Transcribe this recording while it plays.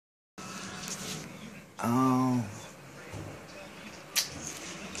Oh,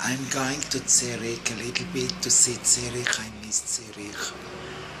 I'm going to Zurich a little bit to see Zurich. I miss Zurich.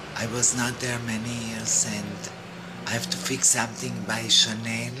 I was not there many years and I have to fix something by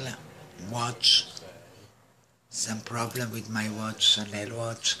Chanel watch. Some problem with my watch, Chanel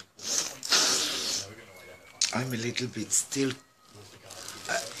watch. I'm a little bit still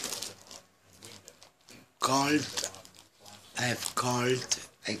cold. I have cold.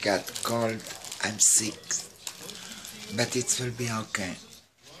 I got cold. I'm sick. But it will be okay.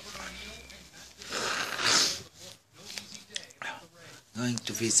 Going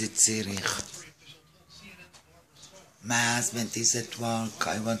to visit Zurich. My husband is at work.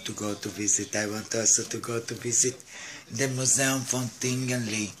 I want to go to visit. I want also to go to visit the museum from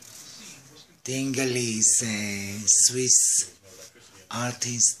Tinguely. Tinguely is a Swiss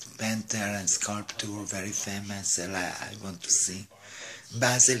artist, painter and sculptor, very famous, and I want to see.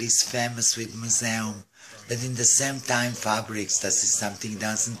 Basel is famous with museum, but in the same time fabrics, that is something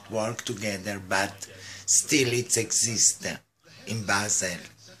doesn't work together, but still it exists in Basel.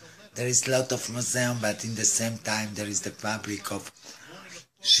 There is a lot of museum, but in the same time there is the fabric of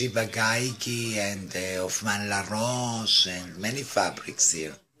Shiba Gaigi and of Man La Roche and many fabrics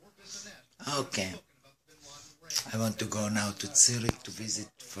here. Okay. I want to go now to Zurich to visit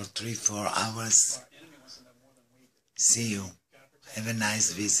for 3-4 hours. See you. Have a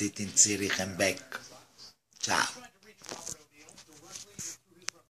nice visit in Zurich and back. Ciao.